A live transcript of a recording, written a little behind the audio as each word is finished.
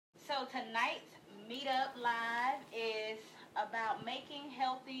So tonight's Meetup Live is about making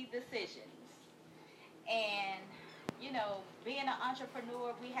healthy decisions. And, being an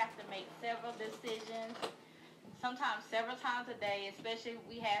entrepreneur, we have to make several decisions, sometimes several times a day, especially if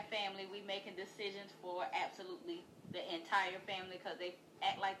we have family. We making decisions for absolutely the entire family because they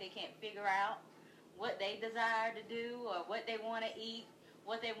act like they can't figure out what they desire to do or what they want to eat,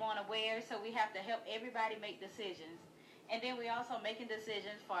 what they want to wear. So we have to help everybody make decisions. And then we also making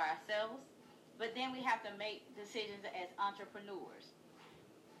decisions for ourselves. But then we have to make decisions as entrepreneurs.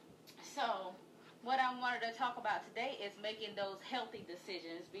 So what I wanted to talk about today is making those healthy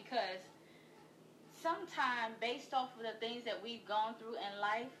decisions, because sometimes based off of the things that we've gone through in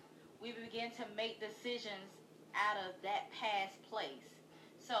life, we begin to make decisions out of that past place.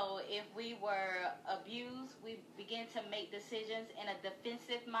 So if we were abused, we begin to make decisions in a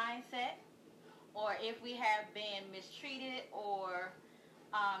defensive mindset. Or if we have been mistreated or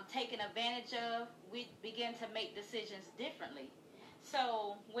taken advantage of, we begin to make decisions differently.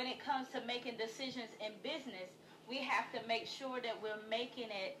 So when it comes to making decisions in business, we have to make sure that we're making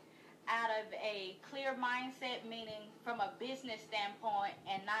it out of a clear mindset, meaning from a business standpoint,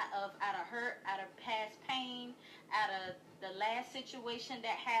 and not out of hurt, out of past pain, out of the last situation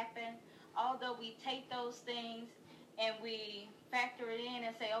that happened. Although we take those things and we factor it in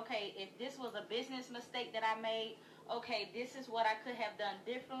and say, okay, if this was a business mistake that I made, okay, this is what I could have done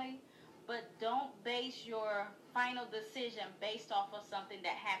differently. But don't base your final decision based off of something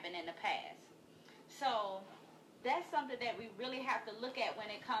that happened in the past. So that's something that we really have to look at when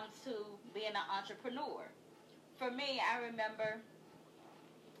it comes to being an entrepreneur. For me, I remember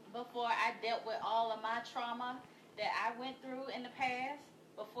before I dealt with all of my trauma that I went through in the past,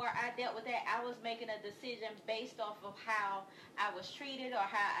 before I dealt with that, I was making a decision based off of how I was treated or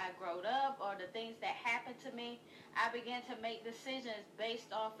how I growed up or the things that happened to me. I began to make decisions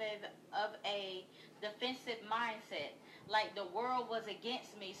based off of a defensive mindset. Like the world was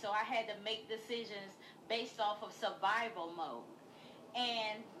against me, so I had to make decisions based off of survival mode.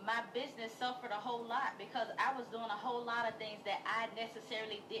 And my business suffered a whole lot because I was doing a whole lot of things that I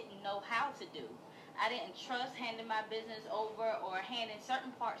necessarily didn't know how to do. I didn't trust handing my business over or handing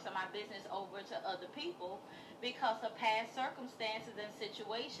certain parts of my business over to other people because of past circumstances and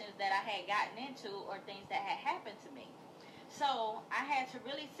situations that I had gotten into or things that had happened to me. So I had to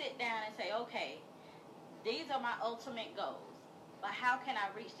really sit down and say, okay, these are my ultimate goals, but how can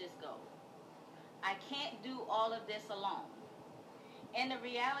I reach this goal? I can't do all of this alone. And the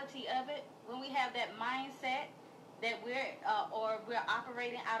reality of it, when we have that mindset that we're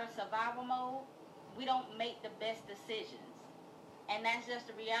operating out of survival mode, we don't make the best decisions. And that's just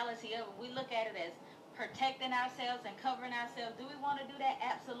the reality of it. We look at it as protecting ourselves and covering ourselves. Do we want to do that?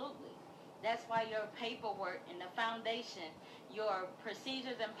 Absolutely. That's why your paperwork and the foundation, your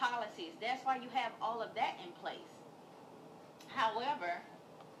procedures and policies, that's why you have all of that in place. However,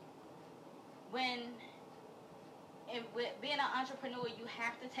 with being an entrepreneur, you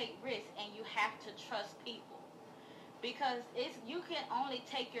have to take risks and you have to trust people, because you can only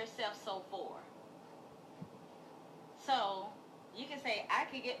take yourself so far. So you can say, I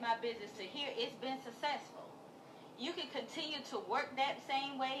could get my business to here. It's been successful. You can continue to work that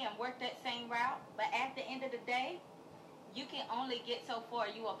same way and work that same route, but at the end of the day, you can only get so far.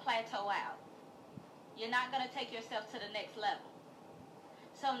 You will plateau out. You're not going to take yourself to the next level.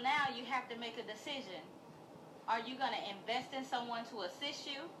 So now you have to make a decision. Are you going to invest in someone to assist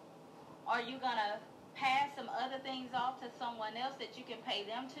you? Are you going to pass some other things off to someone else that you can pay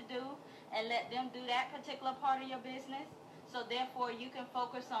them to do and let them do that particular part of your business? So therefore you can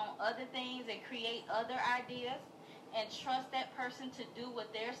focus on other things and create other ideas and trust that person to do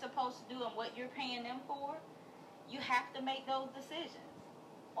what they're supposed to do and what you're paying them for. You have to make those decisions.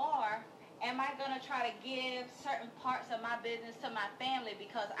 Or am I going to try to give certain parts of my business to my family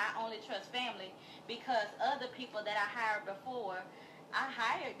because I only trust family, because other people that I hired before, I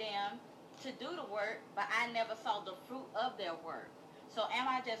hired them to do the work, but I never saw the fruit of their work. So am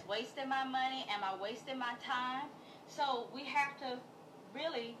I just wasting my money? Am I wasting my time? So we have to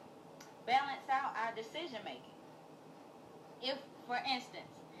really balance out our decision making. If, for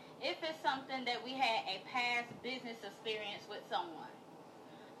instance, if it's something that we had a past business experience with someone,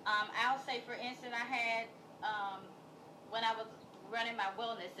 I'll say, for instance, I had, when I was running my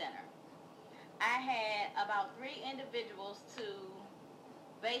wellness center, I had about 3 individuals to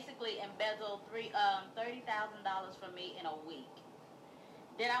basically embezzle $30,000 from me in a week.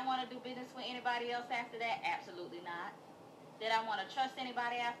 Did I want to do business with anybody else after that? Absolutely not. Did I want to trust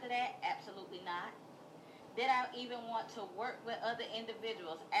anybody after that? Absolutely not. Did I even want to work with other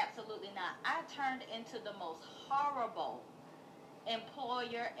individuals? Absolutely not. I turned into the most horrible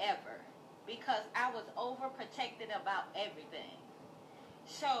employer ever because I was overprotected about everything.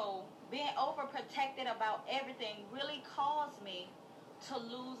 So being overprotected about everything really caused me to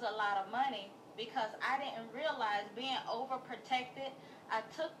lose a lot of money because I didn't realize being overprotected, I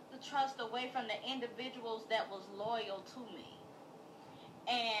took the trust away from the individuals that was loyal to me.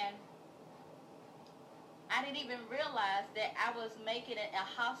 And I didn't even realize that I was making it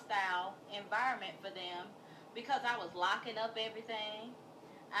a hostile environment for them because I was locking up everything.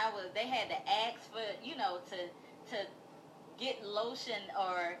 They had to ask for, to get lotion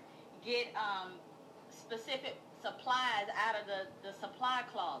or get specific supplies out of the supply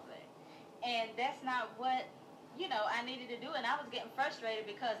closet. And that's not what, I needed to do. And I was getting frustrated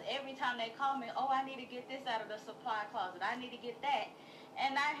because every time they called me, oh, I need to get this out of the supply closet. I need to get that.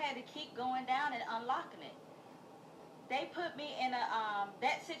 And I had to keep going down and unlocking it. They put me in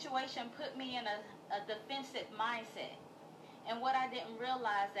that situation put me in a defensive mindset. And what I didn't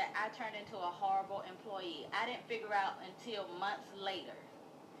realize that I turned into a horrible employee. I didn't figure out until months later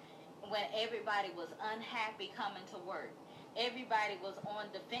when everybody was unhappy coming to work. Everybody was on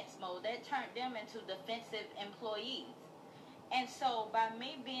defense mode. That turned them into defensive employees. And so by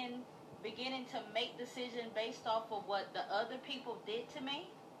me beginning to make decisions based off of what the other people did to me,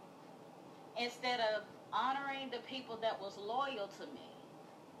 instead of honoring the people that was loyal to me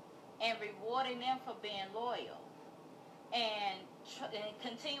and rewarding them for being loyal, and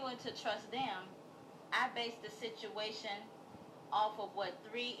continuing to trust them, I based the situation off of what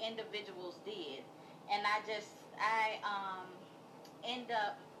 3 individuals did, and I end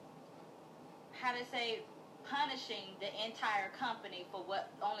up, punishing the entire company for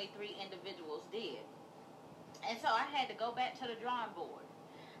what only 3 individuals did. And so I had to go back to the drawing board.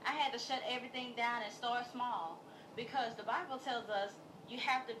 I had to shut everything down and start small, because the Bible tells us you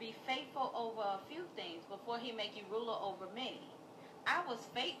have to be faithful over a few things before he make you ruler over many. I was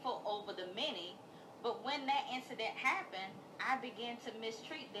faithful over the many, but when that incident happened, I began to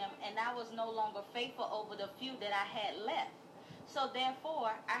mistreat them, and I was no longer faithful over the few that I had left. So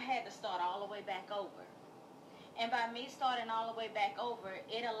therefore, I had to start all the way back over. And by me starting all the way back over,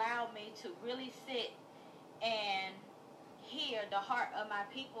 it allowed me to really sit and hear the heart of my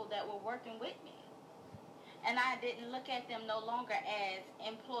people that were working with me. And I didn't look at them no longer as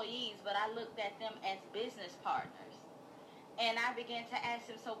employees, but I looked at them as business partners. And I began to ask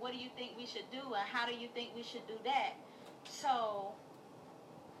them, so what do you think we should do? And how do you think we should do that? So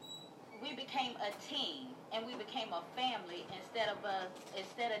we became a team, and we became a family instead of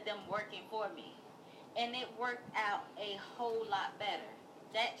them working for me. And it worked out a whole lot better.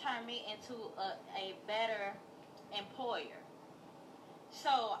 That turned me into a better employer.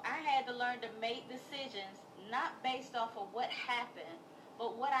 So I had to learn to make decisions not based off of what happened,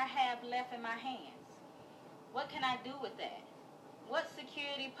 but what I have left in my hands. What can I do with that? What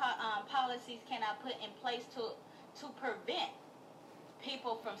security policies can I put in place to prevent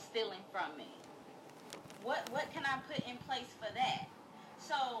people from stealing from me? What can I put in place for that?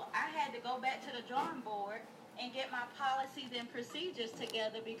 So I had to go back to the drawing board and get my policies and procedures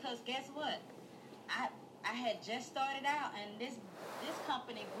together, because guess what? I had just started out, and this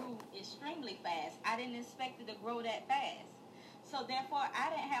company grew extremely fast. I didn't expect it to grow that fast. So therefore, I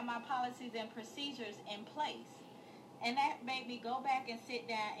didn't have my policies and procedures in place. And that made me go back and sit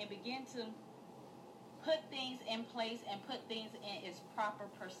down and begin to put things in place and put things in its proper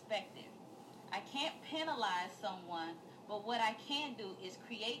perspective. I can't penalize someone, but what I can do is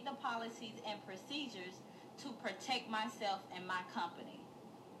create the policies and procedures to protect myself and my company.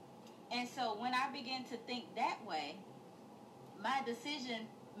 And so when I began to think that way, my decision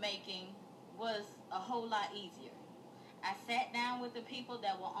making was a whole lot easier. I sat down with the people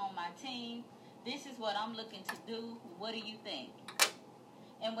that were on my team. This is what I'm looking to do. What do you think?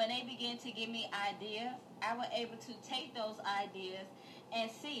 And when they began to give me ideas, I was able to take those ideas and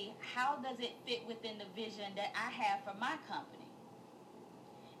see how does it fit within the vision that I have for my company.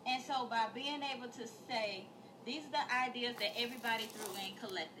 And so by being able to say, these are the ideas that everybody threw in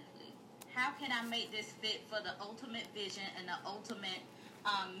collectively. How can I make this fit for the ultimate vision and the ultimate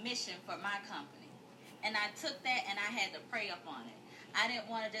mission for my company? And I took that and I had to pray up on it. I didn't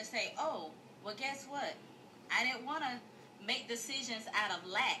want to just say, oh, well, guess what? I didn't want to make decisions out of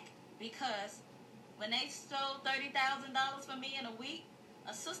lack, because when they stole $30,000 from me in a week,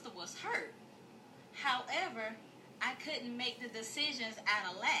 a sister was hurt. However, I couldn't make the decisions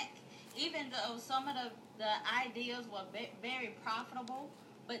out of lack. Even though some of the ideas were very profitable,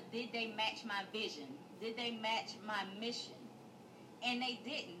 but did they match my vision? Did they match my mission? And they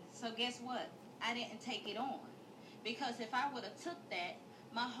didn't. So guess what? I didn't take it on. Because if I would have took that,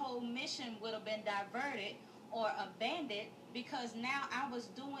 my whole mission would have been diverted or abandoned because now I was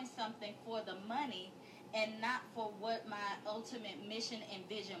doing something for the money and not for what my ultimate mission and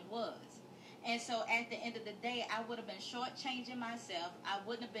vision was. And so at the end of the day, I would have been shortchanging myself. I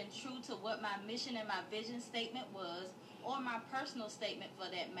wouldn't have been true to what my mission and my vision statement was, or my personal statement for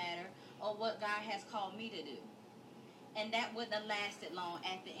that matter, or what God has called me to do. And that wouldn't have lasted long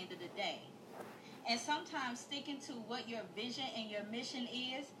at the end of the day. And sometimes sticking to what your vision and your mission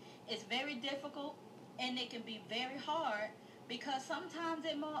is very difficult, and it can be very hard because sometimes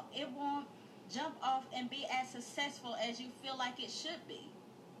it won't jump off and be as successful as you feel like it should be.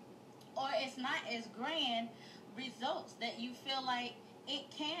 Or it's not as grand results that you feel like it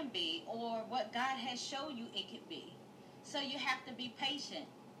can be, or what God has shown you it could be. So you have to be patient.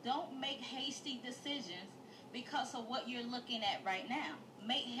 Don't make hasty decisions because of what you're looking at right now.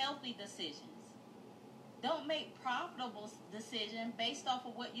 Make healthy decisions. Don't make profitable decisions based off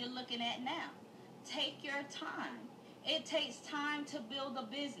of what you're looking at now. Take your time. It takes time to build a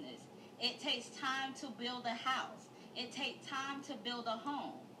business. It takes time to build a house. It takes time to build a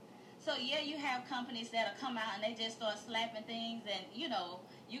home. So yeah, you have companies that'll come out and they just start slapping things and, you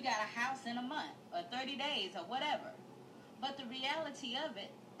got a house in a month or 30 days or whatever. But the reality of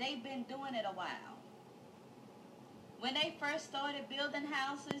it, they've been doing it a while. When they first started building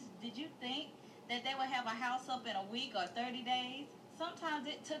houses, did you think that they would have a house up in a week or 30 days? Sometimes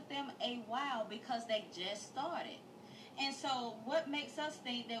it took them a while because they just started. And so what makes us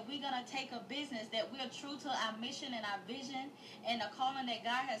think that we're going to take a business that we're true to our mission and our vision and the calling that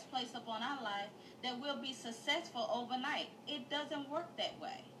God has placed upon our life, that we'll be successful overnight? It doesn't work that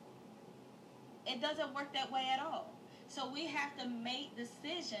way. It doesn't work that way at all. So we have to make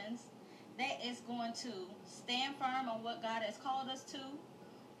decisions that is going to stand firm on what God has called us to,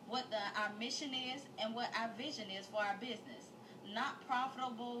 what our mission is, and what our vision is for our business. Not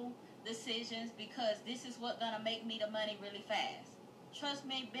profitable decisions because this is what's going to make me the money really fast. Trust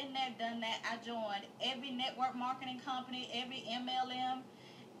me, been there, done that. I joined every network marketing company, every MLM.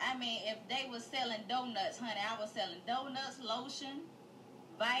 I mean, if they were selling donuts, honey, I was selling donuts, lotion,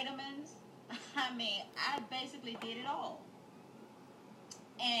 vitamins. I mean, I basically did it all.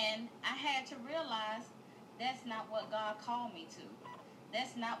 And I had to realize that's not what God called me to.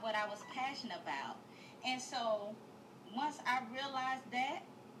 That's not what I was passionate about. And so once I realized that,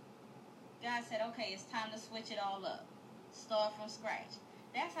 God said, okay, it's time to switch it all up. Start from scratch.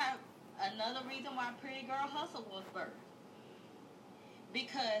 That's how another reason why Pretty Girl Hustle was birthed.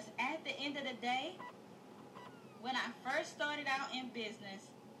 Because at the end of the day, when I first started out in business,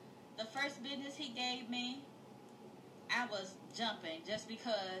 the first business he gave me, I was jumping just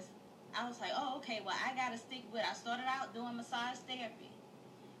because I was like, oh, okay, well, I got to stick with it. I started out doing massage therapy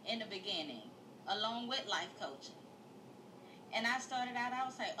in the beginning, along with life coaching. And I started out, I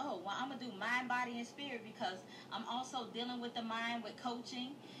was like, oh, well, I'm going to do mind, body, and spirit because I'm also dealing with the mind with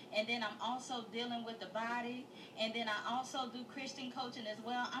coaching. And then I'm also dealing with the body. And then I also do Christian coaching as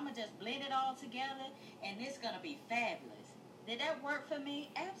well. I'm going to just blend it all together, and it's going to be fabulous. Did that work for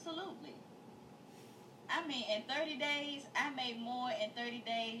me? Absolutely. I mean, in 30 days, I made more in 30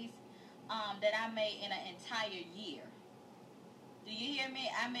 days than I made in an entire year. Do you hear me?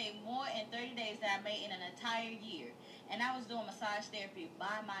 I made more in 30 days than I made in an entire year. And I was doing massage therapy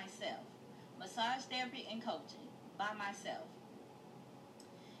by myself. Massage therapy and coaching by myself.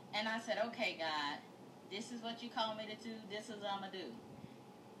 And I said, okay, God, this is what you call me to do. This is what I'm going to do.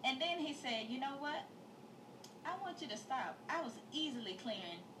 And then he said, you know what? I want you to stop. I was easily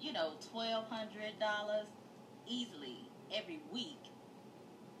clearing, $1,200 easily every week.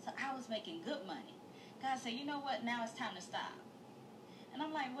 So I was making good money. God said, you know what? Now it's time to stop. And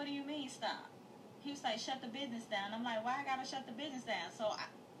I'm like, what do you mean stop? He was like, shut the business down. I'm like, why I gotta shut the business down? So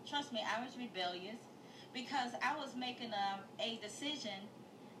trust me, I was rebellious because I was making a decision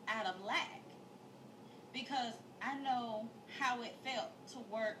out of lack. Because I know how it felt to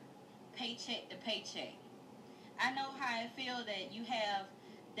work paycheck to paycheck. I know how it feels that you have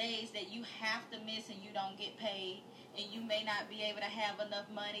days that you have to miss and you don't get paid, and you may not be able to have enough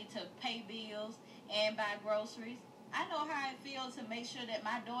money to pay bills and buy groceries. I know how it feels to make sure that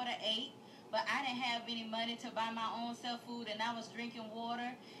my daughter ate, but I didn't have any money to buy my own self food, and I was drinking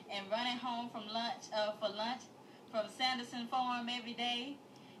water and running home for lunch from Sanderson Farm every day.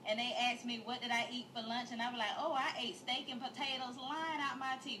 And they asked me, what did I eat for lunch? And I was like, oh, I ate steak and potatoes, lying out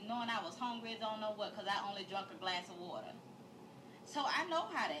my teeth, knowing I was hungry as I don't know what, because I only drank a glass of water. So I know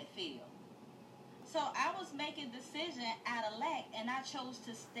how that feels. So I was making decisions out of lack, and I chose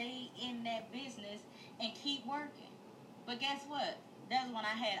to stay in that business and keep working. But guess what? That was when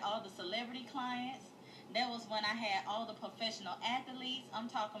I had all the celebrity clients. That was when I had all the professional athletes. I'm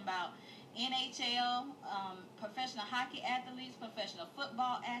talking about NHL, professional hockey athletes, professional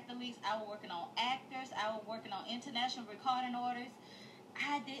football athletes. I was working on actors. I was working on international recording orders.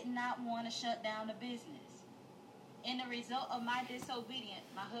 I did not want to shut down the business. And the result of my disobedience,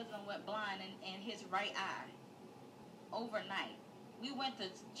 my husband went blind in his right eye overnight. We went to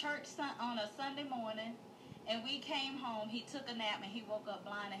church on a Sunday morning, and we came home. He took a nap, and he woke up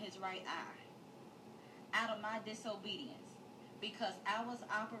blind in his right eye out of my disobedience because I was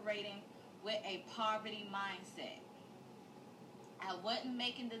operating with a poverty mindset. I wasn't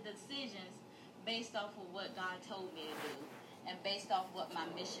making the decisions based off of what God told me to do and based off what my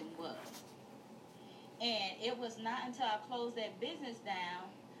mission was. And it was not until I closed that business down,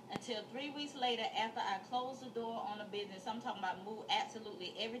 until 3 weeks later after I closed the door on the business, I'm talking about move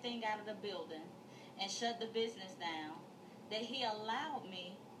absolutely everything out of the building and shut the business down, that he allowed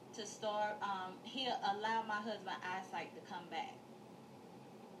me to start, he allowed my husband's eyesight to come back.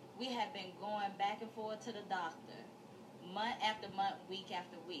 We have been going back and forth to the doctor month after month, week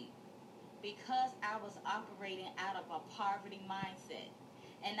after week, because I was operating out of a poverty mindset.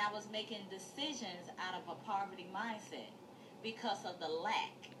 And I was making decisions out of a poverty mindset because of the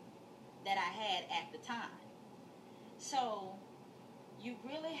lack that I had at the time. So you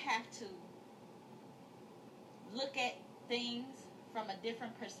really have to look at things from a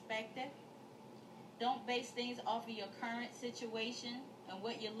different perspective. Don't base things off of your current situation and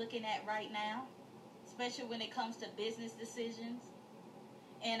what you're looking at right now, especially when it comes to business decisions.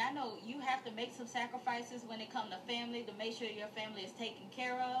 And I know you have to make some sacrifices when it comes to family to make sure your family is taken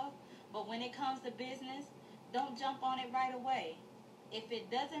care of. But when it comes to business, don't jump on it right away. If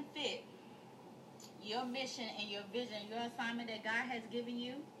it doesn't fit your mission and your vision, your assignment that God has given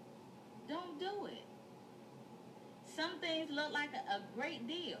you, don't do it. Some things look like a great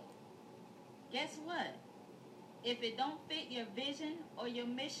deal. Guess what? If it don't fit your vision or your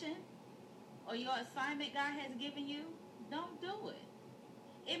mission or your assignment God has given you, don't do it.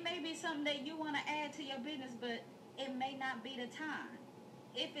 It may be something that you want to add to your business, but it may not be the time.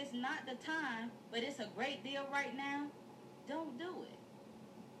 If it's not the time, but it's a great deal right now, don't do it.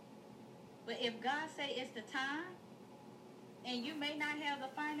 But if God say it's the time, and you may not have the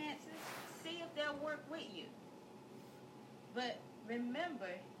finances, see if they'll work with you. But remember,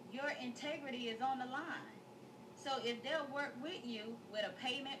 your integrity is on the line. So if they'll work with you with a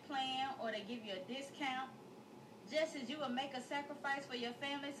payment plan or they give you a discount, just as you will make a sacrifice for your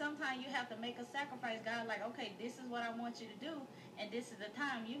family, sometimes you have to make a sacrifice. God's like, okay, this is what I want you to do, and this is the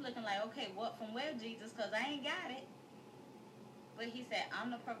time. You looking like, okay, what from where, Jesus? Because I ain't got it. But he said,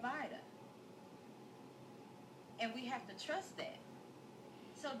 I'm the provider. And we have to trust that.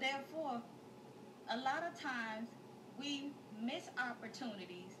 So therefore, a lot of times we miss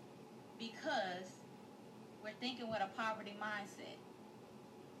opportunities because we're thinking with a poverty mindset.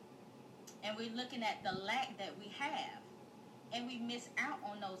 And we're looking at the lack that we have. And we miss out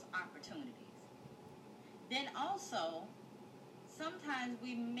on those opportunities. Then also, sometimes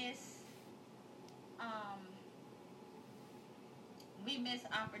we miss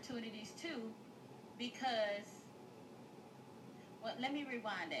opportunities too because, well, let me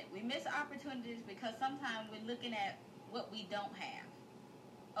rewind that. We miss opportunities because sometimes we're looking at what we don't have.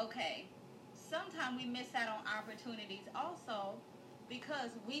 Okay. Sometimes we miss out on opportunities also because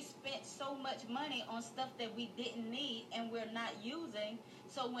we spent so much money on stuff that we didn't need and we're not using.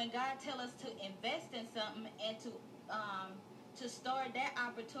 So when God tells us to invest in something and to start that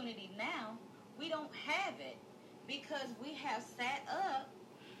opportunity now, we don't have it because we have sat up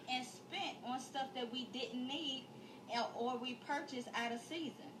and spent on stuff that we didn't need or we purchased out of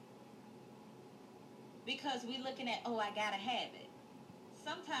season. Because we're looking at, oh, I gotta have it.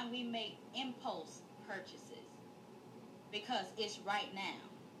 Sometimes we make impulse purchases because it's right now.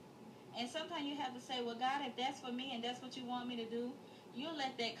 And sometimes you have to say, well, God, if that's for me and that's what you want me to do, you'll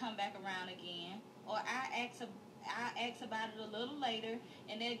let that come back around again. Or I ask about it a little later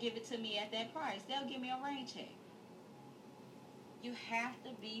and they'll give it to me at that price. They'll give me a rain check. You have to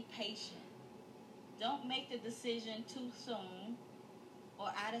be patient. Don't make the decision too soon or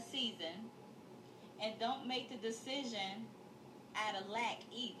out of season. And don't make the decision out of lack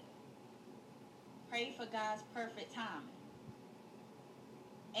either. Pray for God's perfect timing.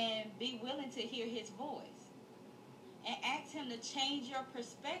 And be willing to hear his voice. And ask him to change your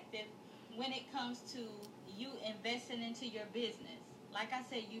perspective when it comes to you investing into your business. Like I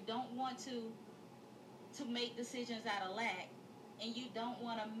said, you don't want to make decisions out of lack. And you don't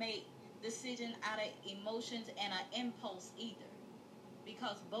want to make decisions out of emotions and an impulse either.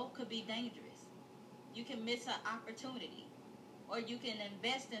 Because both could be dangerous. You can miss an opportunity. Or you can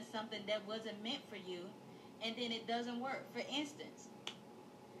invest in something that wasn't meant for you, and then it doesn't work. For instance,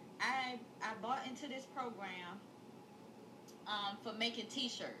 I bought into this program for making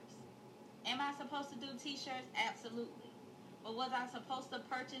T-shirts. Am I supposed to do T-shirts? Absolutely. But was I supposed to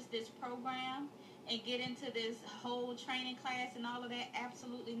purchase this program and get into this whole training class and all of that?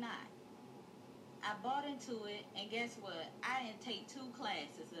 Absolutely not. I bought into it, and guess what? I didn't take 2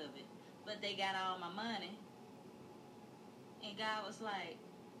 classes of it, but they got all my money. And God was like,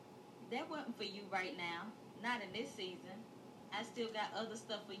 that wasn't for you right now. Not in this season. I still got other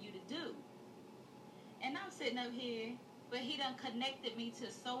stuff for you to do. And I'm sitting up here, but he done connected me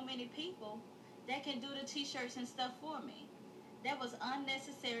to so many people that can do the T-shirts and stuff for me. That was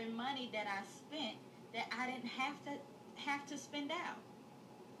unnecessary money that I spent that I didn't have to spend out.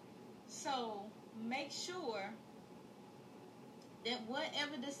 So make sure that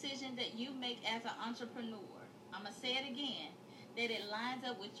whatever decision that you make as an entrepreneur, I'm going to say it again, that it lines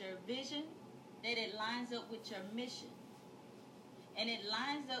up with your vision, that it lines up with your mission, and it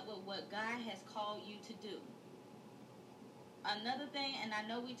lines up with what God has called you to do. Another thing, and I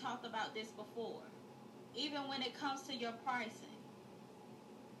know we talked about this before, even when it comes to your pricing,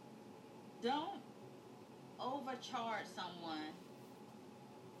 don't overcharge someone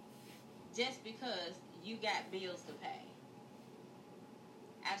just because you got bills to pay.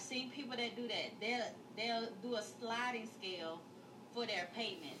 I've seen people that do that. They'll do a sliding scale for their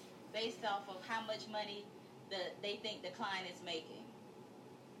payments based off of how much money they think the client is making,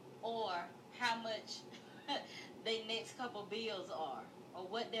 or how much their next couple bills are, or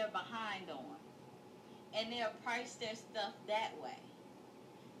what they're behind on. And they'll price their stuff that way.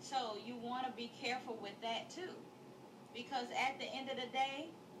 So you want to be careful with that too. Because at the end of the day,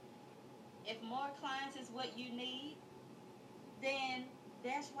 if more clients is what you need, then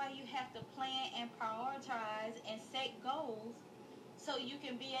that's why you have to plan and prioritize and set goals so you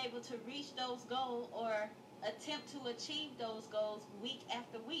can be able to reach those goals or attempt to achieve those goals week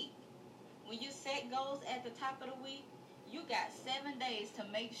after week. When you set goals at the top of the week, you got 7 days to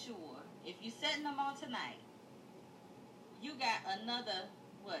make sure, if you're setting them on tonight, you got another,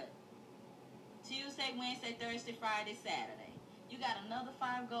 Tuesday, Wednesday, Thursday, Friday, Saturday. You got another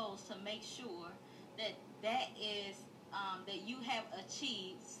 5 goals to make sure that that you have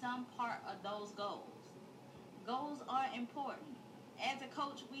achieved some part of those goals. Goals are important. As a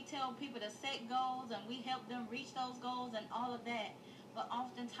coach, we tell people to set goals and we help them reach those goals and all of that, but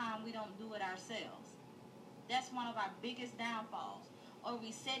oftentimes we don't do it ourselves. That's one of our biggest downfalls. Or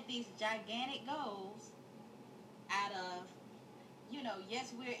we set these gigantic goals out of,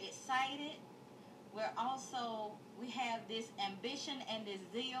 yes, we're excited. We have this ambition and this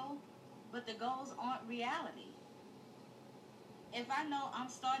zeal, but the goals aren't reality. If I know I'm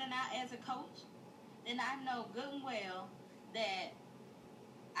starting out as a coach, then I know good and well that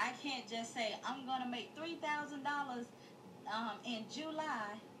I can't just say, I'm going to make $3,000 in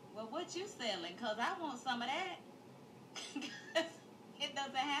July. Well, what you selling? Because I want some of that. It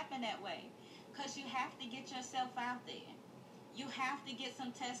doesn't happen that way. Because you have to get yourself out there. You have to get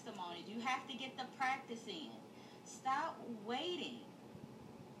some testimonies. You have to get the practice in. Stop waiting.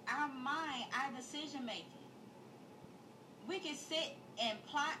 Our mind, our decision making. We can sit and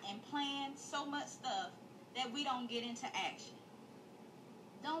plot and plan so much stuff that we don't get into action.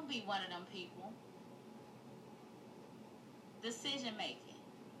 Don't be one of them people. Decision making.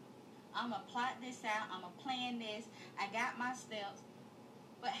 I'm going to plot this out. I'm going to plan this. I got my steps.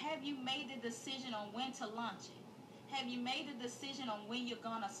 But have you made the decision on when to launch it? Have you made a decision on when you're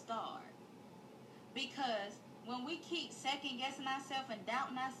going to start? Because when we keep second guessing ourselves and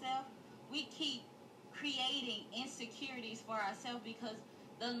doubting ourselves, we keep creating insecurities for ourselves, because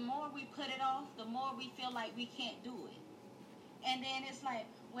the more we put it off, the more we feel like we can't do it. And then it's like,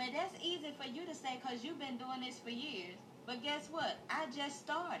 well, that's easy for you to say because you've been doing this for years. But guess what? I just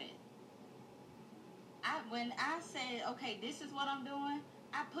started. When I said, okay, this is what I'm doing,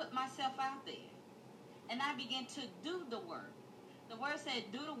 I put myself out there. And I began to do the work. The word said,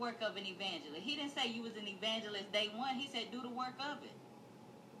 do the work of an evangelist. He didn't say you was an evangelist day one. He said, do the work of it.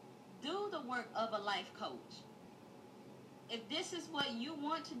 Do the work of a life coach. If this is what you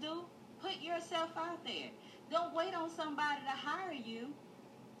want to do, put yourself out there. Don't wait on somebody to hire you.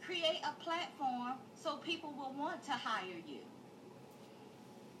 Create a platform so people will want to hire you.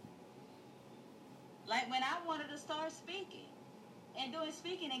 Like when I wanted to start speaking and doing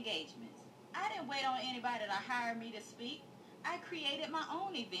speaking engagements, I didn't wait on anybody to hire me to speak. I created my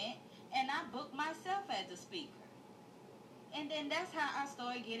own event and I booked myself as a speaker. And then that's how I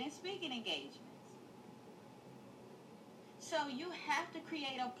started getting speaking engagements. So you have to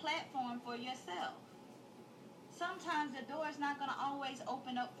create a platform for yourself. Sometimes the door is not going to always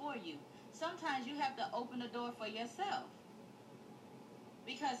open up for you. Sometimes you have to open the door for yourself.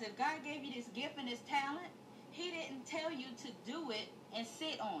 Because if God gave you this gift and this talent, he didn't tell you to do it and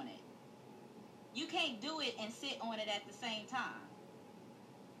sit on it. You can't do it and sit on it at the same time.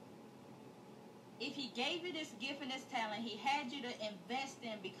 If he gave you this gift and this talent, he had you to invest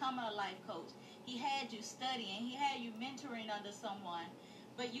in becoming a life coach. He had you studying. He had you mentoring under someone.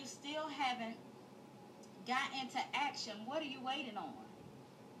 But you still haven't got into action. What are you waiting on?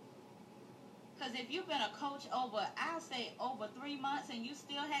 Because if you've been a coach over, I'll say over 3 months and you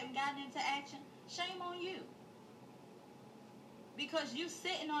still haven't gotten into action, shame on you. Because you're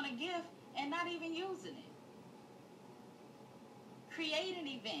sitting on a gift and not even using it. Create an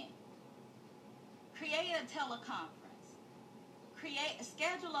event. Create a teleconference.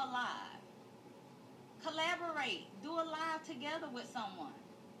 Schedule a live. Collaborate. Do a live together with someone.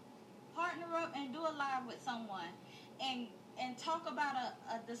 Partner up and do a live with someone. And talk about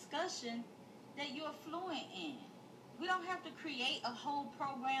a discussion that you're fluent in. We don't have to create a whole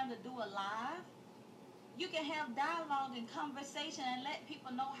program to do a live. You can have dialogue and conversation and let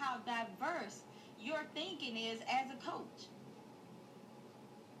people know how diverse your thinking is as a coach.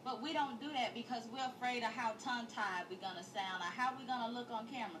 But we don't do that because we're afraid of how tongue-tied we're going to sound or how we're going to look on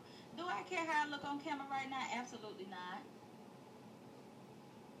camera. Do I care how I look on camera right now? Absolutely not.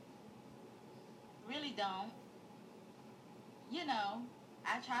 Really don't. You know,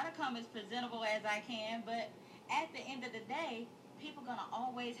 I try to come as presentable as I can, but at the end of the day, people are going to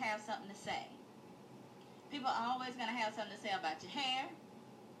always have something to say. People are always going to have something to say about your hair,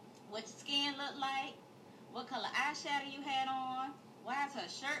 what your skin looked like, what color eyeshadow you had on, why is her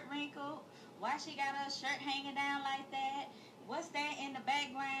shirt wrinkled, why she got her shirt hanging down like that, what's that in the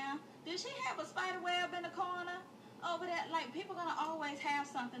background, did she have a spider web in the corner over there? Like, people are going to always have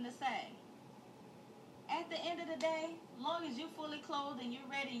something to say. At the end of the day, long as you're fully clothed and you're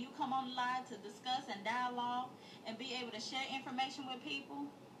ready and you come on live to discuss and dialogue and be able to share information with people,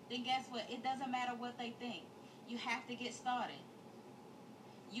 then guess what? It doesn't matter what they think. You have to get started.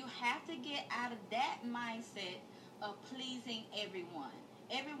 You have to get out of that mindset of pleasing everyone.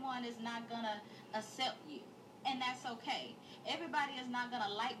 Everyone is not going to accept you, and that's okay. Everybody is not going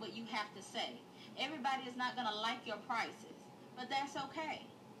to like what you have to say. Everybody is not going to like your prices, but that's okay.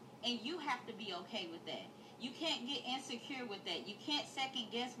 And you have to be okay with that. You can't get insecure with that. You can't second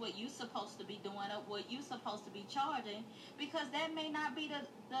guess what you're supposed to be doing or what you're supposed to be charging, because that may not be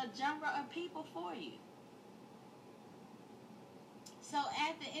the genre of people for you. So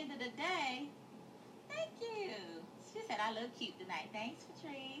at the end of the day, thank you. She said I look cute tonight. Thanks,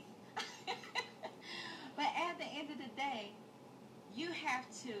 Patrice. But at the end of the day, you have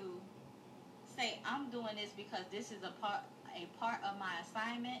to say, I'm doing this because this is a part of my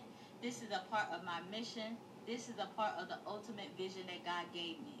assignment. This is a part of my mission. This is a part of the ultimate vision that God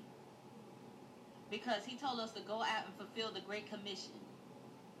gave me. Because he told us to go out and fulfill the Great Commission.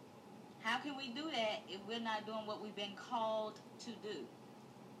 How can we do that if we're not doing what we've been called to do?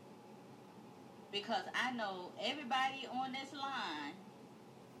 Because I know everybody on this line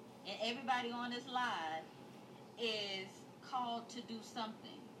and everybody on this live is called to do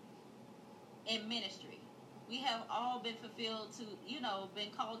something in ministry. We have all been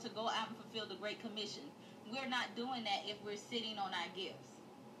been called to go out and fulfill the Great Commission. We're not doing that if we're sitting on our gifts.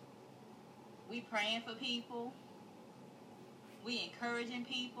 We praying for people. We encouraging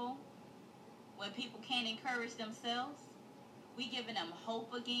people when people can't encourage themselves. We giving them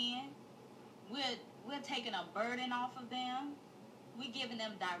hope again. We're taking a burden off of them. We're giving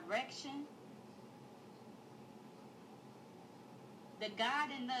them direction. The God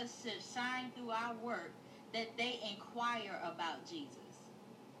in us should shine through our work that they inquire about Jesus.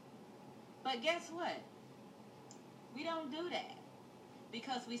 But guess what? We don't do that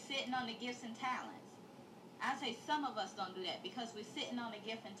because we're sitting on the gifts and talents. I say some of us don't do that because we're sitting on the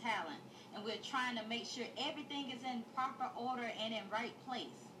gift and talent and we're trying to make sure everything is in proper order and in right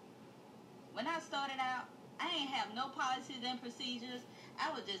place. When I started out, I ain't have no policies and procedures.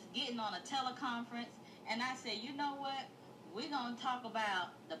 I was just getting on a teleconference and I said, you know what? We're going to talk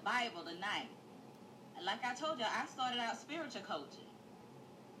about the Bible tonight. Like I told you, I started out spiritual coaching.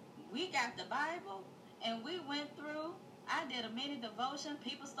 We got the Bible and we went through. I did a mini devotion.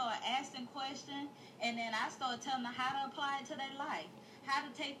 People started asking questions, and then I started telling them how to apply it to their life, how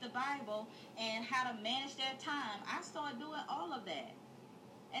to take the Bible and how to manage their time. I started doing all of that.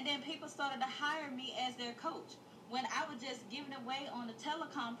 And then people started to hire me as their coach when I was just giving away on the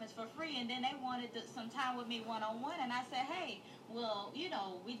teleconference for free, and then they wanted some time with me one-on-one, and I said, hey, well,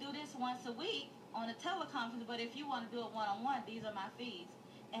 we do this once a week on a teleconference, but if you want to do it one-on-one, these are my fees.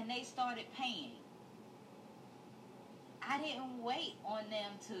 And they started paying. I didn't wait on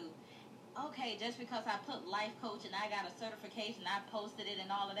them to okay, just because I put life coach and I got a certification, I posted it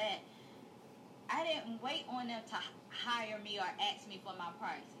and all of that, I didn't wait on them to hire me or ask me for my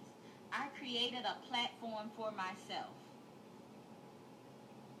prices. I created a platform for myself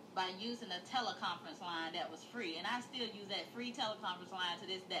by using a teleconference line that was free, and I still use that free teleconference line to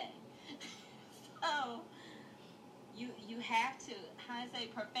this day. So you have to, how I say,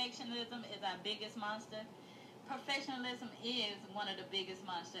 perfectionism is our biggest monster. Professionalism is one of the biggest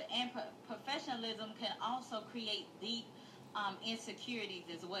monsters, and professionalism can also create deep insecurities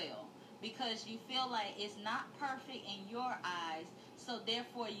as well, because you feel like it's not perfect in your eyes, so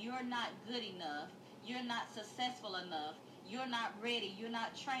therefore you're not good enough, you're not successful enough, you're not ready, you're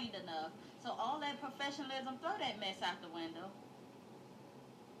not trained enough. So all that professionalism, throw that mess out the window.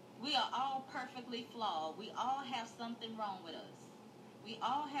 We are all perfectly flawed. We all have something wrong with us. We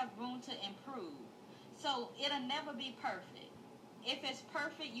all have room to improve. So it'll never be perfect. If it's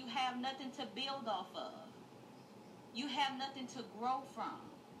perfect, you have nothing to build off of. You have nothing to grow from.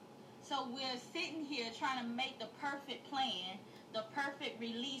 So we're sitting here trying to make the perfect plan, the perfect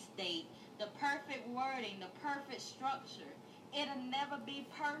release date, the perfect wording, the perfect structure. It'll never be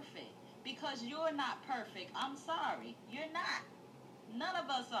perfect because you're not perfect. I'm sorry. You're not. None of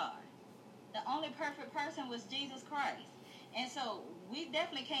us are. The only perfect person was Jesus Christ. And so we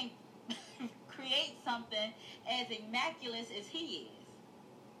definitely can't create something as immaculate as he is.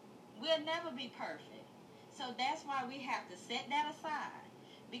 We'll never be perfect. So that's why we have to set that aside,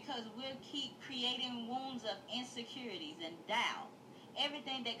 because we'll keep creating wounds of insecurities and doubt.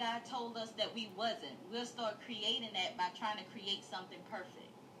 Everything that God told us that we wasn't, we'll start creating that by trying to create something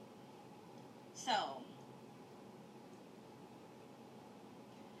perfect. So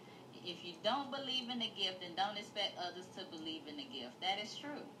if you don't believe in the gift, then don't expect others to believe in the gift. That is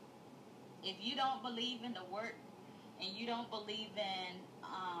true. If you don't believe in the work and you don't believe in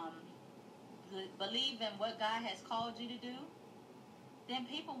what God has called you to do, then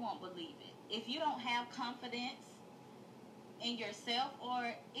people won't believe it. If you don't have confidence in yourself,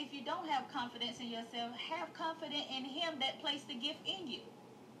 or if you don't have confidence in yourself, have confidence in him that placed the gift in you.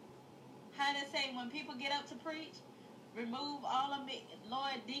 How they say when people get up to preach, remove all of me,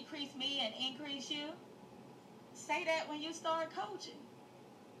 Lord, decrease me and increase you. Say that when you start coaching.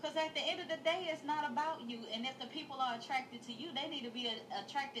 Because at the end of the day, it's not about you. And if the people are attracted to you, they need to be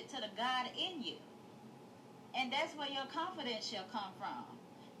attracted to the God in you. And that's where your confidence shall come from.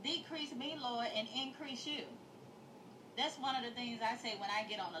 Decrease me, Lord, and increase you. That's one of the things I say when I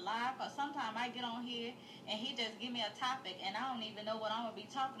get on the live. Or sometimes I get on here and he just give me a topic and I don't even know what I'm going to be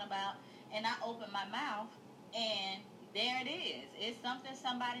talking about. And I open my mouth and there it is. It's something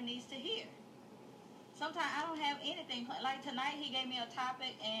somebody needs to hear. Sometimes I don't have anything. Like tonight, he gave me a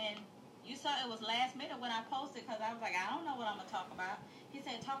topic, and you saw it was last minute when I posted, because I was like, I don't know what I'm going to talk about. He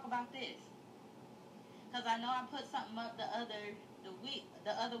said, talk about this. Because I know I put something up the other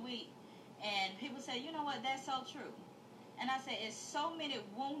week, and people say, you know what, that's so true. And I said, it's so many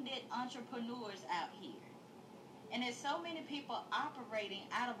wounded entrepreneurs out here. And there's so many people operating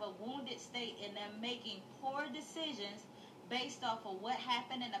out of a wounded state, and they're making poor decisions based off of what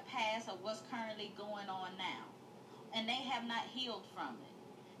happened in the past or what's currently going on now. And they have not healed from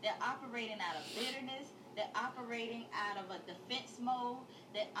it. They're operating out of bitterness. They're operating out of a defense mode.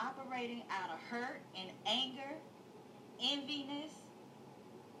 They're operating out of hurt and anger, enviness,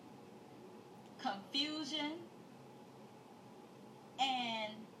 confusion.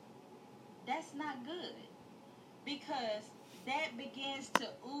 And that's not good, because that begins to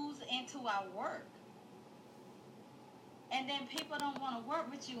ooze into our work. And then people don't want to work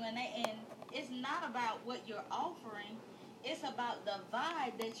with you, and it's not about what you're offering. It's about the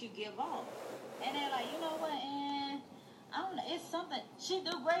vibe that you give off. And they're like, you know what, and I don't know, it's something, she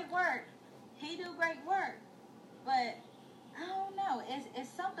do great work, he do great work, but I don't know, it's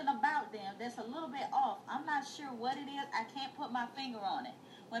something about them that's a little bit off. I'm not sure what it is. I can't put my finger on it.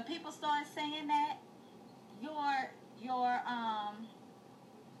 When people start saying that, your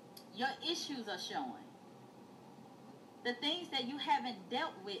issues are showing. The things that you haven't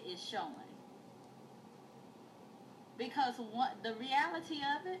dealt with is showing. Because the reality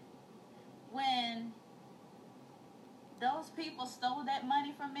of it, when those people stole that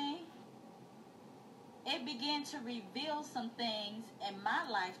money from me, it began to reveal some things in my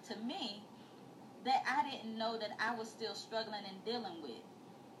life to me that I didn't know that I was still struggling and dealing with.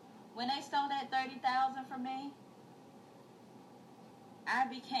 When they stole that $30,000 from me, I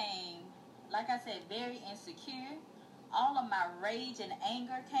became, like I said, very insecure. All of my rage and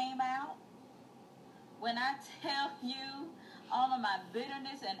anger came out. When I tell you, all of my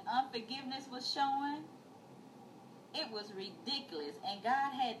bitterness and unforgiveness was showing. It was ridiculous. And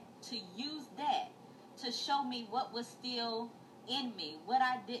God had to use that to show me what was still in me, what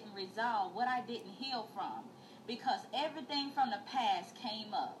I didn't resolve, what I didn't heal from. Because everything from the past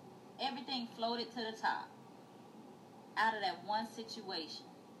came up. Everything floated to the top out of that one situation.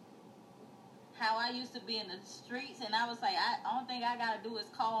 How I used to be in the streets, and I was like, only thing I got to do is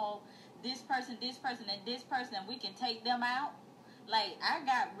call this person, and this person, and we can take them out. Like, I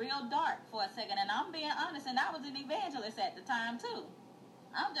got real dark for a second, and I'm being honest, and I was an evangelist at the time, too.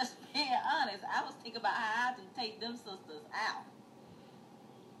 I'm just being honest. I was thinking about how I can take them sisters out.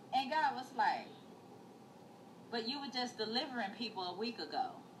 And God was like, but you were just delivering people a week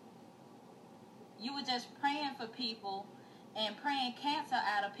ago. You were just praying for people and praying cancer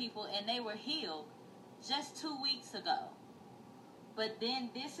out of people, and they were healed just 2 weeks ago. But then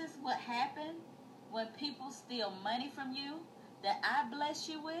this is what happened when people steal money from you that I bless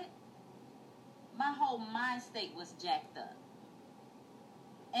you with. My whole mind state was jacked up.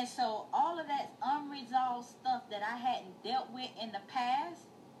 And so all of that unresolved stuff that I hadn't dealt with in the past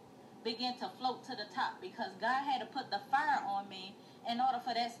began to float to the top, because God had to put the fire on me in order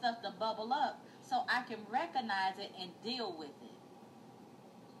for that stuff to bubble up so I can recognize it and deal with it.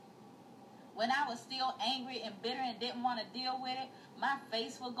 When I was still angry and bitter and didn't want to deal with it, my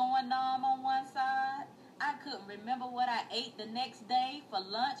face was going numb on one side. I couldn't remember what I ate the next day for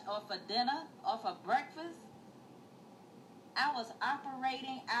lunch or for dinner or for breakfast. I was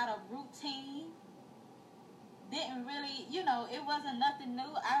operating out of routine. Didn't really, it wasn't nothing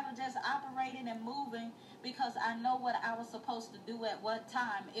new. I was just operating and moving because I know what I was supposed to do at what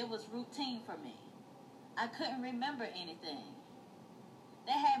time. It was routine for me. I couldn't remember anything.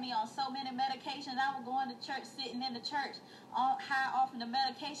 They had me on so many medications. I was going to church, sitting in the church, high off the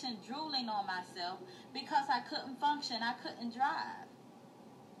medication, drooling on myself because I couldn't function. I couldn't drive.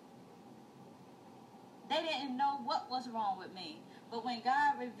 They didn't know what was wrong with me. But when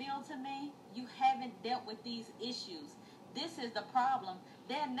God revealed to me, you haven't dealt with these issues. This is the problem.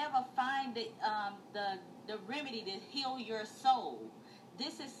 They'll never find the remedy to heal your soul.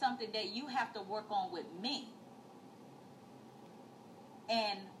 This is something that you have to work on with me.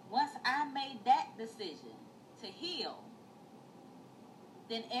 And once I made that decision to heal,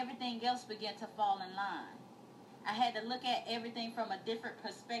 then everything else began to fall in line. I had to look at everything from a different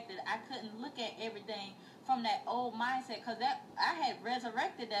perspective. I couldn't look at everything from that old mindset, because I had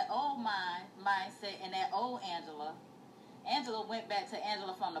resurrected that old mindset and that old Angela. Angela went back to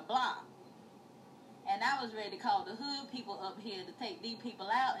Angela from the block. And I was ready to call the hood people up here to take these people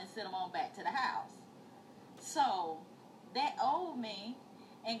out and send them on back to the house. So that old me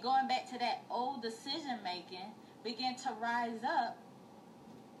and going back to that old decision making began to rise up,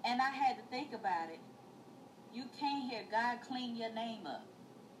 and I had to think about it. You can't hear God clean your name up.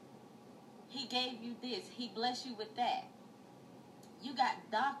 He gave you this. He blessed you with that. You got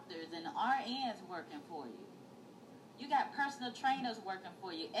doctors and RNs working for you. You got personal trainers working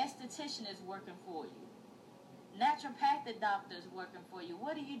for you. Esthetician is working for you. Naturopathic doctors working for you.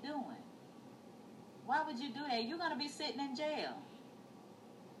 What are you doing? Why would you do that? You're going to be sitting in jail.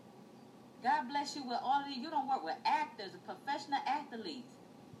 God bless you with all of you. You don't work with actors, professional athletes.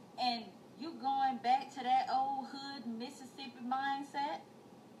 And you going back to that old hood Mississippi mindset?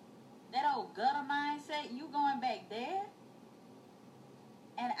 That old gutter mindset? You going back there?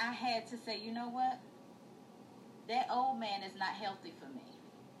 And I had to say, you know what? That old man is not healthy for me.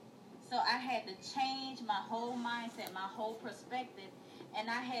 So I had to change my whole mindset, my whole perspective, and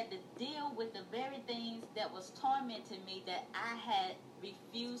I had to deal with the very things that was tormenting me that I had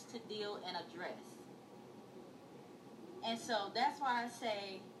refused to deal and address. And so that's why I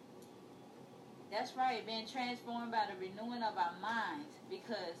say, that's right, being transformed by the renewing of our minds.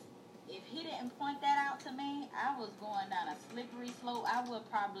 Because if he didn't point that out to me, I was going down a slippery slope. I would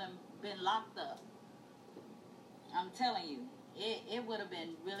probably been locked up. I'm telling you, it would have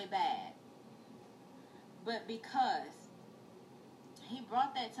been really bad. But because he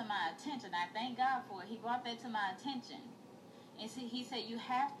brought that to my attention, I thank God for it. He brought that to my attention. And see, he said, you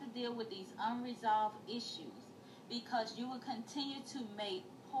have to deal with these unresolved issues, because you will continue to make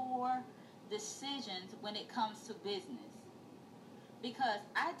poor decisions when it comes to business. Because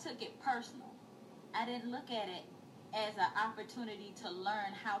I took it personal. I didn't look at it as an opportunity to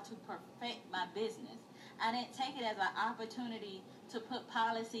learn how to perfect my business. I didn't take it as an opportunity to put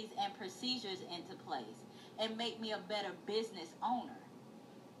policies and procedures into place and make me a better business owner.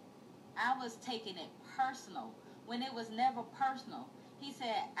 I was taking it personal when it was never personal. He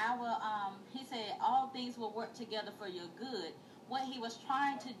said, all things will work together for your good. What he was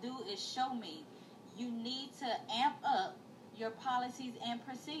trying to do is show me you need to amp up your policies and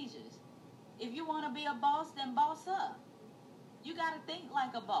procedures. If you want to be a boss, then boss up. You got to think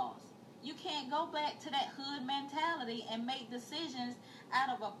like a boss. You can't go back to that hood mentality and make decisions out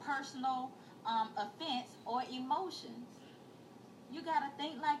of a personal offense or emotions. You got to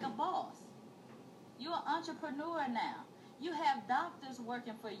think like a boss. You're an entrepreneur now. You have doctors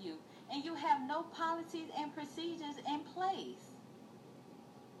working for you, and you have no policies and procedures in place.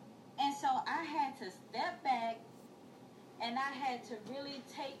 And so I had to step back, and I had to really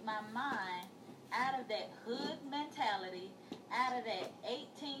take my mind out of that hood mentality, out of that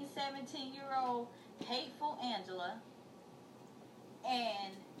 18, 17-year-old hateful Angela,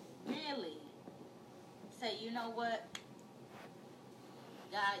 and really say, you know what?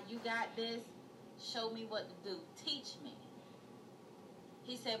 God, you got this. Show me what to do. Teach me.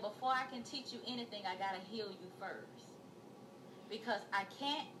 He said, before I can teach you anything, I got to heal you first. Because I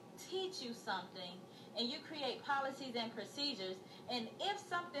can't teach you something and you create policies and procedures, and if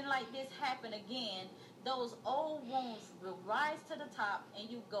something like this happen again, those old wounds will rise to the top and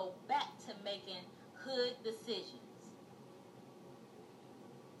you go back to making hood decisions.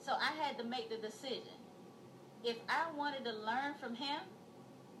 So I had to make the decision. If I wanted to learn from him,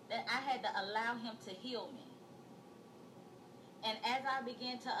 then I had to allow him to heal me. And as I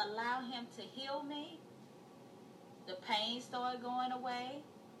began to allow him to heal me, the pain started going away.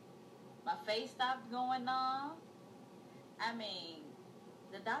 My face stopped going numb. I mean,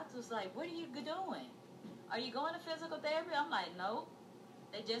 the doctor was like, what are you doing? Are you going to physical therapy? I'm like, nope.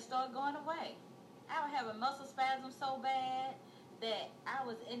 They just started going away. I was having muscle spasms so bad that I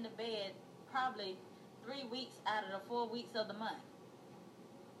was in the bed probably 3 weeks out of the 4 weeks of the month.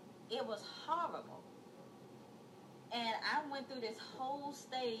 It was horrible. And I went through this whole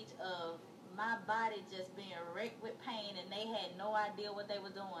stage of my body just being wrecked with pain, and they had no idea what they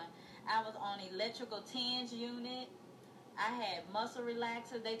were doing. I was on electrical TENS unit. I had muscle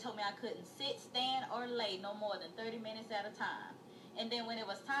relaxers. They told me I couldn't sit, stand, or lay no more than 30 minutes at a time. And then when it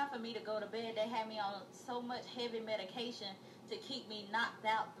was time for me to go to bed, they had me on so much heavy medication to keep me knocked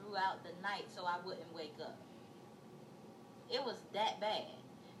out throughout the night so I wouldn't wake up. It was that bad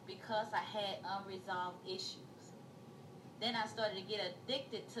because I had unresolved issues. Then I started to get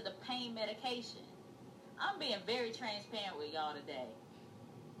addicted to the pain medication. I'm being very transparent with y'all today.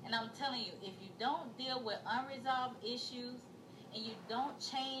 And I'm telling you, if you don't deal with unresolved issues and you don't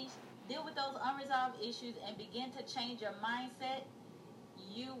deal with those unresolved issues and begin to change your mindset,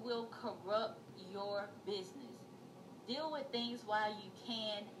 you will corrupt your business. Deal with things while you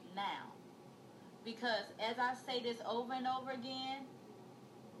can now. Because as I say this over and over again,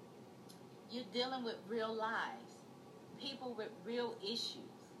 you're dealing with real lives. People with real issues.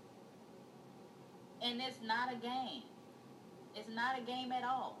 And it's not a game. It's not a game at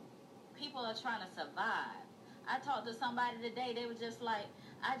all. People are trying to survive. I talked to somebody today, they were just like,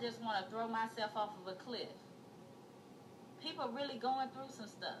 I just want to throw myself off of a cliff. People are really going through some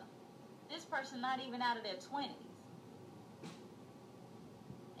stuff. This person not even out of their 20s.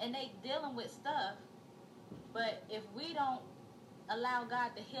 And they dealing with stuff, but if we don't allow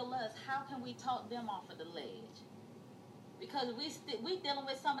God to heal us, how can we talk them off of the ledge? Because we dealing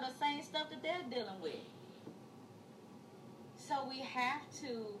with some of the same stuff that they're dealing with. So we have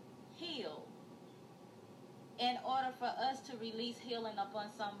to heal in order for us to release healing upon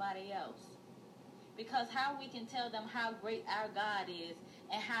somebody else. Because how we can tell them how great our God is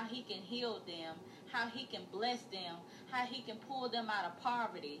and how he can heal them, how he can bless them, how he can pull them out of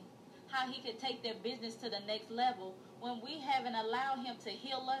poverty, how he can take their business to the next level when we haven't allowed him to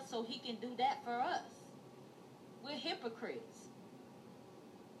heal us so he can do that for us. We're hypocrites.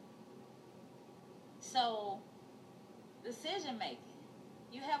 So, decision making.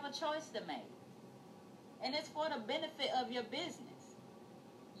 You have a choice to make. And it's for the benefit of your business.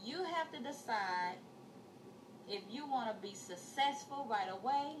 You have to decide if you want to be successful right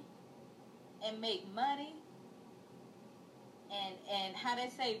away and make money and how they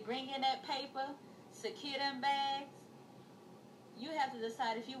say, bring in that paper, secure them bags. You have to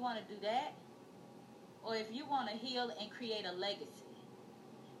decide if you want to do that or if you want to heal and create a legacy.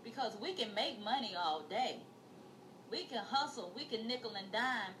 Because we can make money all day. We can hustle, we can nickel and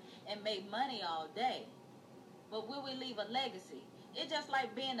dime and make money all day. But will we leave a legacy? It's just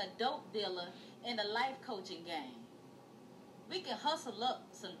like being a dope dealer in the life coaching game. We can hustle up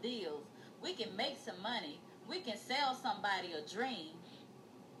some deals. We can make some money. We can sell somebody a dream.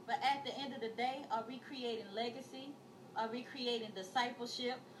 But at the end of the day, are we creating legacy? Are we creating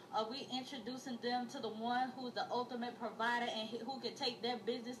discipleship? Are we introducing them to the one who's the ultimate provider and who can take their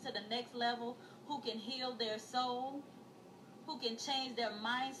business to the next level, who can heal their soul, who can change their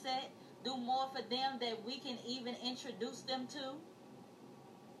mindset, do more for them than we can even introduce them to?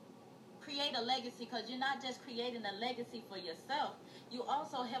 create a legacy, because you're not just creating a legacy for yourself, you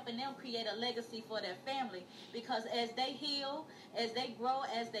also helping them create a legacy for their family, because as they heal, as they grow,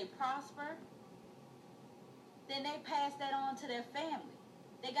 as they prosper, then they pass that on to their family.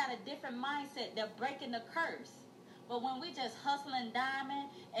 They got a different mindset. They're breaking the curse. But when we just hustling diamond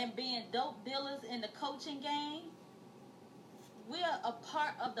and being dope dealers in the coaching game, we're a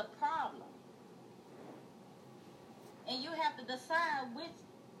part of the problem. And you have to decide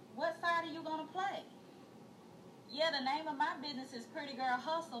what side are you going to play. Yeah, the name of my business is Pretty Girl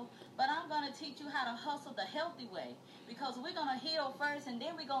Hustle, but I'm going to teach you how to hustle the healthy way, because we're going to heal first and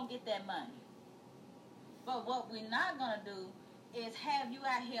then we're going to get that money. But what we're not going to do is have you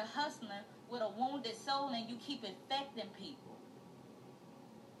out here hustling with a wounded soul and you keep infecting people.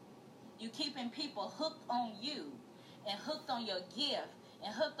 You keeping people hooked on you and hooked on your gift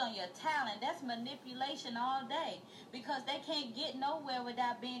and hooked on your talent. That's manipulation all day, because they can't get nowhere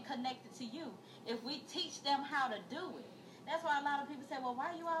without being connected to you. If we teach them how to do it. That's why a lot of people say, well,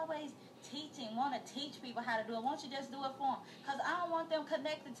 why are you always teaching, want to teach people how to do it? Won't you just do it for them? Because I don't want them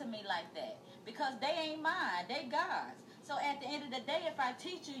connected to me like that, because they ain't mine, they God's. So at the end of the day, if I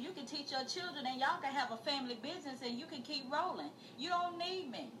teach you, you can teach your children and y'all can have a family business and you can keep rolling. You don't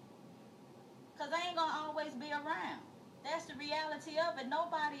need me, because I ain't going to always be around. That's the reality of it.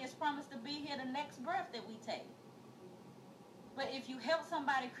 Nobody is promised to be here the next breath that we take. But if you help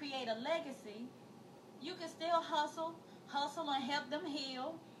somebody create a legacy, you can still hustle and help them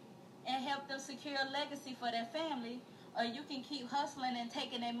heal and help them secure a legacy for their family. Or you can keep hustling and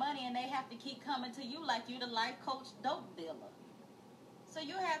taking their money and they have to keep coming to you like you the life coach dope dealer. So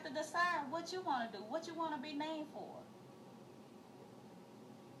you have to decide what you want to do, what you want to be named for.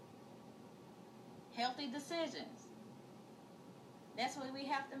 Healthy decisions. That's what we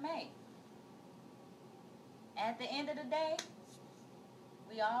have to make. At the end of the day,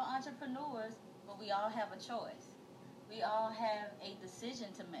 we all entrepreneurs, but we all have a choice. We all have a decision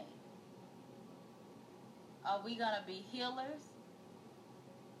to make. Are we going to be healers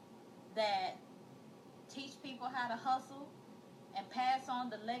that teach people how to hustle and pass on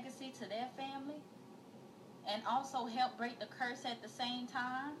the legacy to their family and also help break the curse at the same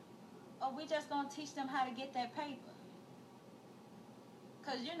time? Or we just going to teach them how to get that paper?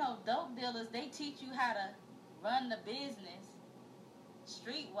 Because, dope dealers, they teach you how to run the business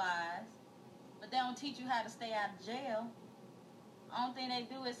streetwise, but they don't teach you how to stay out of jail. Only thing they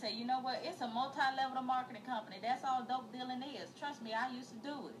do is say, you know what, it's a multi-level marketing company. That's all dope dealing is. Trust me, I used to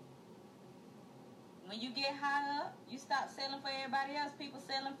do it. When you get high up, you stop selling for everybody else. People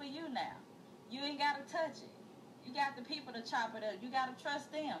selling for you now. You ain't got to touch it. You got the people to chop it up. You got to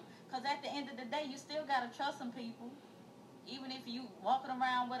trust them. Because at the end of the day, you still got to trust some people. Even if you walking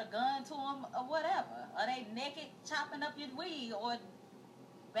around with a gun to them or whatever. Or they naked chopping up your weed or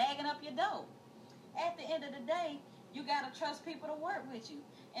bagging up your dope. At the end of the day, you got to trust people to work with you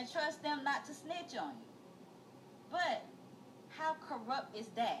and trust them not to snitch on you. But how corrupt is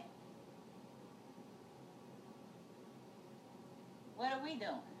that? What are we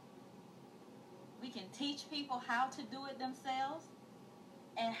doing? We can teach people how to do it themselves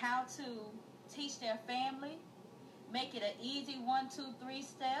and how to teach their family, make it an easy 1, 2, 3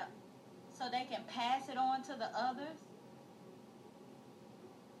 step so they can pass it on to the others.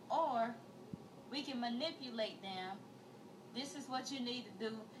 Or we can manipulate them. This is what you need to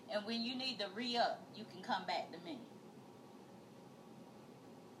do, and when you need to re-up, you can come back to me.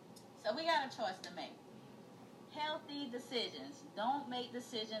 So we got a choice to make. Healthy decisions. Don't make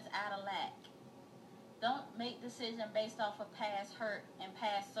decisions out of lack. Don't make decisions based off of past hurt and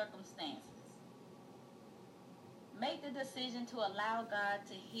past circumstances. Make the decision to allow God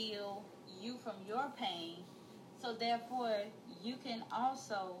to heal you from your pain, so therefore you can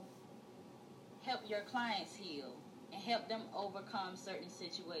also help your clients heal and help them overcome certain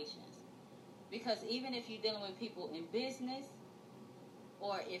situations. Because even if you're dealing with people in business,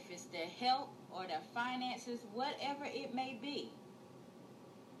 or if it's their health or their finances, whatever it may be,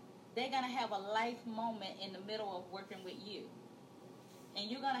 they're going to have a life moment in the middle of working with you. And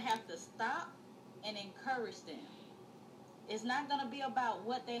you're going to have to stop and encourage them. It's not going to be about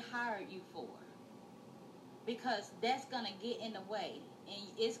what they hired you for, because that's going to get in the way. And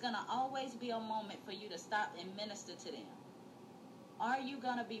it's going to always be a moment for you to stop and minister to them. Are you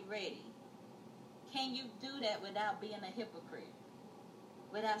going to be ready? Can you do that without being a hypocrite?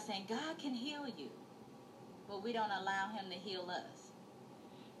 Without saying, God can heal you, but we don't allow him to heal us.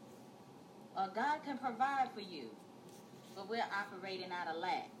 Or God can provide for you, but we're operating out of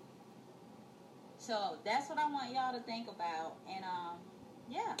lack. So that's what I want y'all to think about. And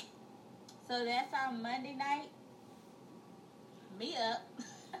yeah. So that's our Monday night meet up.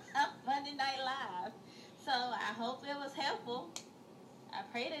 Monday Monday Night Live. So I hope it was helpful. I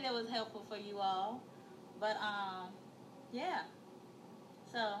pray that it was helpful for you all. But yeah.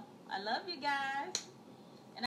 So I love you guys.